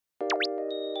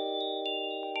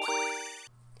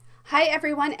Hi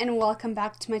everyone and welcome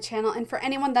back to my channel, and for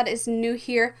anyone that is new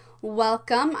here,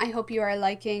 welcome. I hope you are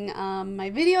liking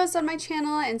my videos on my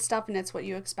channel and stuff and it's what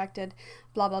you expected,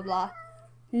 blah blah blah.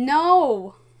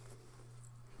 No!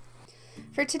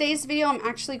 For today's video I'm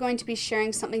actually going to be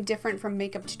sharing something different from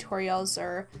makeup tutorials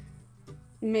or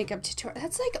makeup tutorial.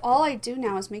 That's like all I do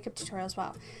now is makeup tutorials.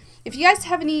 Wow. If you guys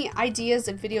have any ideas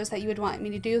of videos that you would want me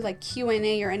to do, like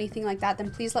Q&A or anything like that,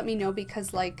 then please let me know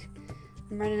because like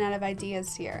I'm running out of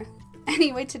ideas here.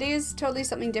 Anyway, today is totally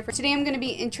something different. Today I'm going to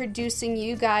be introducing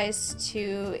you guys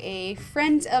to a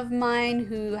friend of mine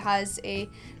who has a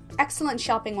excellent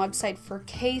shopping website for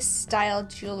K-style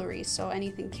jewelry, so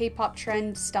anything K-pop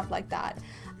trend, stuff like that.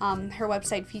 Her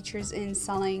website features in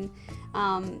selling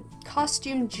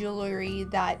costume jewelry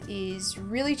that is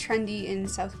really trendy in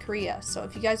South Korea. So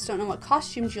if you guys don't know what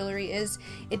costume jewelry is,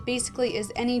 it basically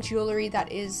is any jewelry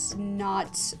that is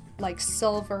not like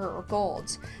silver or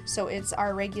gold. So it's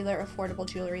our regular affordable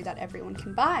jewelry that everyone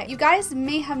can buy. You guys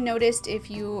may have noticed, if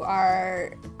you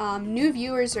are new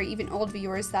viewers or even old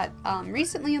viewers, that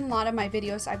recently in a lot of my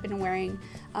videos I've been wearing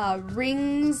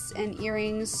rings and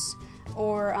earrings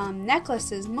or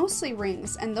necklaces, mostly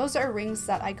rings, and those are rings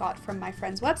that I got from my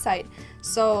friend's website.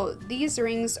 So these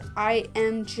rings I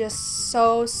am just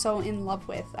so in love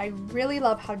with. I really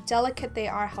love how delicate they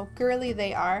are, how girly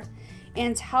they are,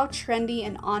 and how trendy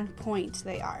and on point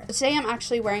they are. Today I'm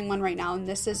actually wearing one right now, and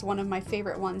this is one of my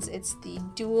favorite ones. It's the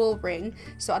dual ring.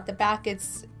 So at the back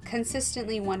it's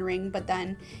consistently one ring, but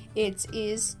then it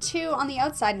is two on the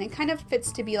outside, and it kind of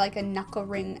fits to be like a knuckle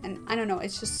ring, and I don't know,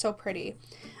 it's just so pretty.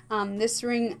 This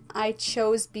ring I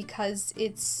chose because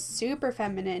it's super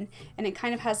feminine, and it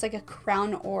kind of has like a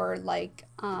crown or like,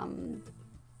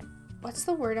 what's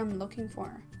the word I'm looking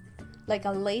for? Like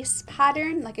a lace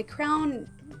pattern, like a crown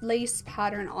lace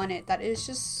pattern on it that is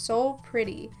just so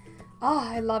pretty. Oh,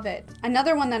 I love it.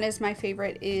 Another one that is my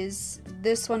favorite is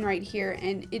this one right here,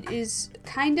 and it is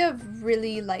kind of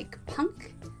really like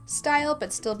punk style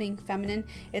but still being feminine.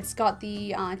 It's got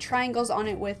the triangles on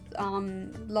it with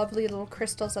lovely little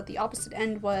crystals at the opposite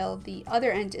end, while the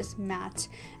other end is matte,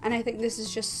 and I think this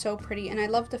is just so pretty. And I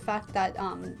love the fact that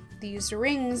these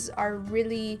rings are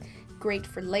really great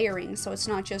for layering, so it's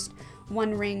not just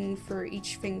one ring for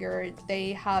each finger.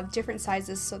 They have different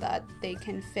sizes so that they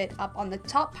can fit up on the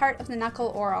top part of the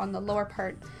knuckle or on the lower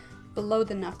part below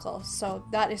the knuckle. So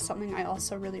that is something I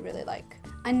also really like.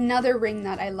 Another ring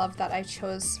that I love that I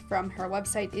chose from her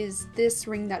website is this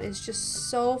ring that is just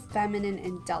so feminine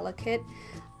and delicate.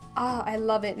 Ah, I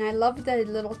love it, and I love the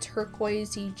little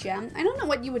turquoisey gem. I don't know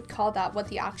what you would call that, what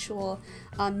the actual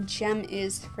gem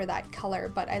is for that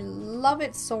color, but I love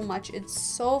it so much. It's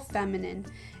so feminine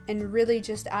and really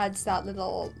just adds that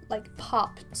little like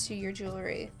pop to your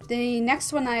jewelry. The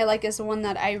next one I like is the one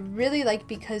that I really like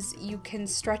because you can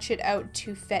stretch it out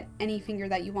to fit any finger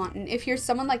that you want. And if you're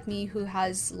someone like me who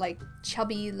has like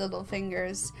chubby little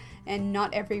fingers and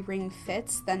not every ring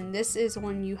fits, then this is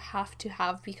one you have to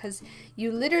have, because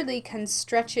you literally can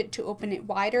stretch it to open it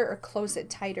wider or close it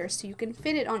tighter, so you can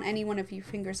fit it on any one of your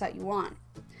fingers that you want.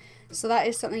 So that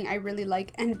is something I really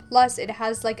like, and plus it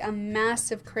has like a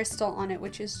massive crystal on it,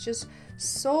 which is just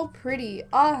so pretty.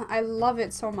 Ah, I love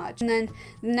it so much. And then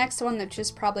the next one, which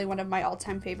is probably one of my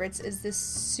all-time favorites, is this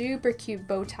super cute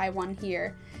bow tie one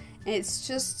here. It's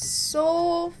just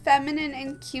so feminine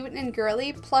and cute and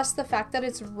girly, plus the fact that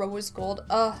it's rose gold.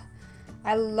 Ugh,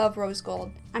 I love rose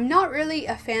gold. I'm not really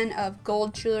a fan of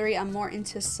gold jewelry. I'm more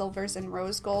into silvers and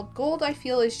rose gold. Gold I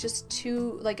feel is just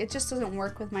too, like, it just doesn't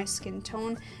work with my skin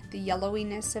tone. The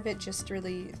yellowiness of it just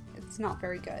really, it's not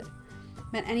very good.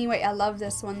 But anyway, I love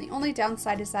this one. The only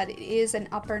downside is that it is an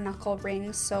upper knuckle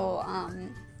ring, so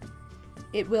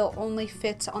it will only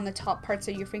fit on the top parts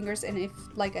of your fingers, and if,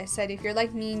 like I said, if you're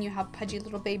like me and you have pudgy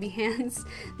little baby hands,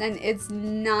 then it's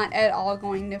not at all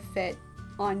going to fit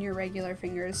on your regular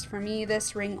fingers. For me,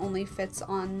 this ring only fits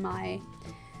on my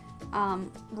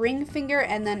ring finger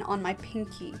and then on my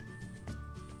pinky,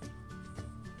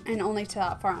 and only to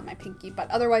that far on my pinky,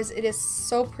 but otherwise it is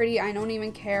so pretty. I don't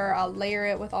even care. I'll layer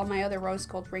it with all my other rose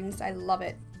gold rings. I love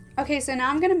it. Okay, so now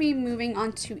I'm going to be moving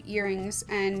on to earrings,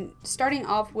 and starting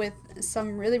off with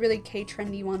some really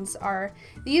K-trendy ones are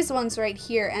these ones right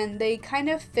here, and they kind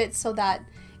of fit so that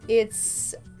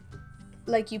it's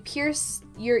like you pierce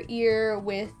your ear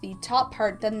with the top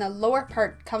part, then the lower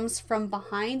part comes from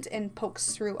behind and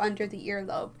pokes through under the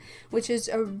earlobe, which is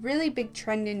a really big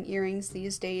trend in earrings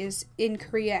these days in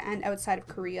Korea and outside of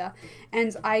Korea.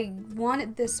 And I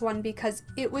wanted this one because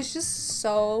it was just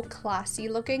so classy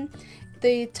looking.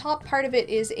 the top part of it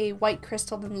is a white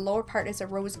crystal, then the lower part is a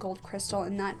rose gold crystal,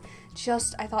 and that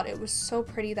just, I thought it was so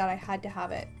pretty that I had to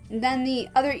have it. And then the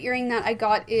other earring that I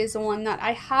got is one that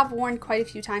I have worn quite a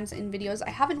few times in videos. I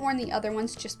haven't worn the other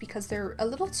ones just because they're a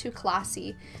little too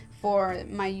classy for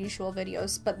my usual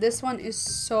videos, but this one is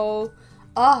so,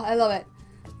 I love it.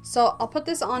 So I'll put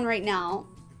this on right now,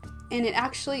 and it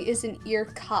actually is an ear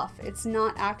cuff. It's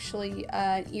not actually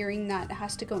an earring that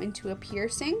has to go into a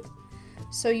piercing.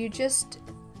 So you just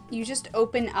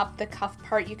open up the cuff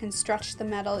part. You can stretch the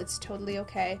metal, it's totally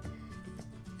okay.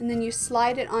 And then you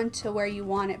slide it onto where you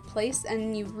want it placed,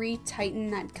 and you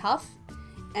re-tighten that cuff,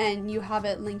 and you have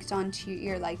it linked onto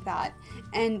your ear like that.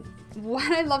 And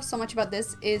what I love so much about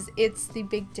this is it's the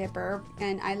Big Dipper,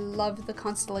 and I love the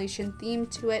constellation theme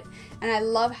to it, and I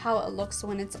love how it looks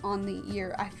when it's on the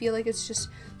ear. I feel like it's just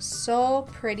so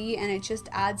pretty, and it just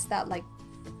adds that, like,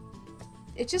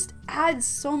 it just adds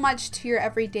so much to your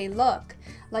everyday look.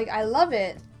 Like, I love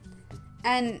it.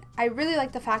 And I really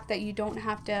like the fact that you don't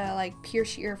have to like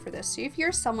pierce your ear for this. So if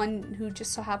you're someone who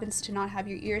just so happens to not have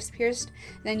your ears pierced,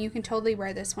 then you can totally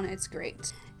wear this one. It's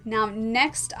great. Now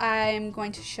next I'm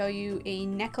going to show you a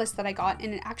necklace that I got,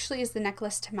 and it actually is the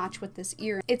necklace to match with this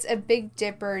ear. It's a Big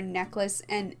Dipper necklace,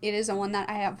 and it is a one that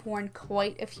I have worn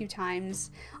quite a few times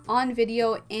on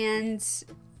video and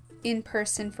in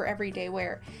person for everyday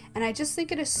wear. And I just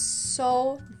think it is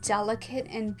so delicate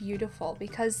and beautiful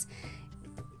because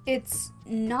it's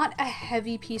not a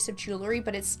heavy piece of jewelry,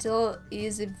 but it still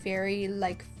is a very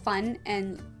like fun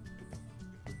and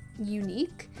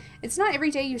unique. It's not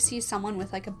every day you see someone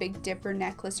with like a Big Dipper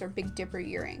necklace or Big Dipper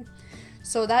earring.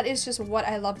 So that is just what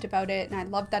I loved about it, and I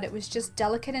loved that it was just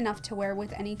delicate enough to wear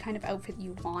with any kind of outfit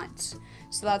you want.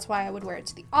 So that's why I would wear it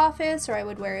to the office, or I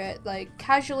would wear it like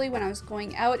casually when I was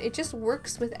going out. It just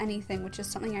works with anything, which is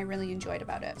something I really enjoyed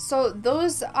about it. So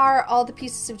those are all the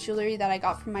pieces of jewelry that I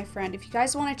got from my friend. If you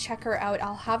guys want to check her out,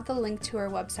 I'll have the link to her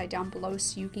website down below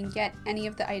so you can get any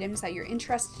of the items that you're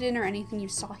interested in or anything you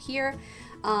saw here.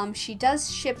 She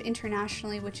does ship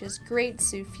internationally, which is great,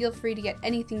 so feel free to get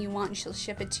anything you want and she'll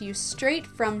ship it to you straight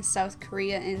from South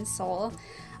Korea in Seoul.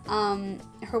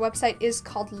 Her website is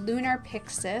called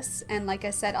Lunapyxis, and like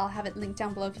I said, I'll have it linked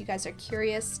down below if you guys are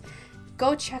curious.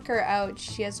 Go check her out.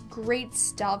 She has great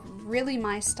stuff, really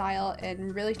my style,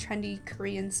 and really trendy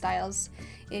Korean styles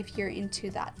if you're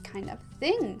into that kind of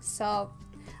thing. So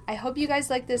I hope you guys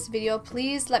like this video.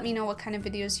 Please let me know what kind of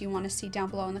videos you want to see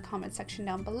down below in the comment section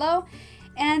down below.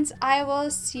 And I will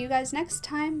see you guys next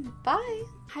time. Bye!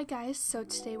 Hi guys, so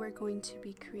today we're going to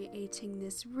be creating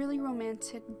this really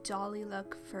romantic dolly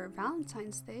look for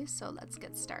Valentine's Day, so let's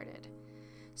get started.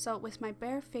 So with my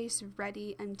bare face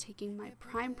ready, I'm taking my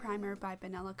Prime Primer by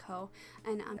Benella Co.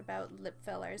 and I'm about lip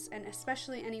fillers, and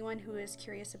especially anyone who is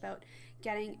curious about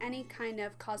getting any kind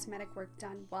of cosmetic work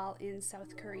done while in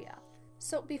South Korea.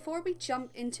 So before we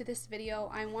jump into this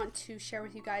video, I want to share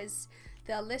with you guys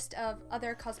the list of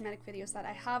other cosmetic videos that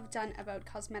I have done about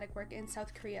cosmetic work in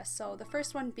South Korea. So the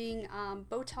first one being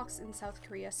Botox in South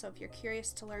Korea. So if you're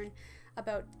curious to learn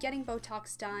about getting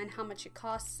Botox done, how much it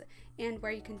costs, and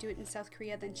where you can do it in South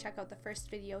Korea, then check out the first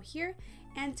video here.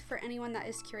 And for anyone that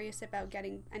is curious about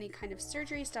getting any kind of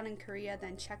surgeries done in Korea,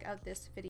 then check out this video.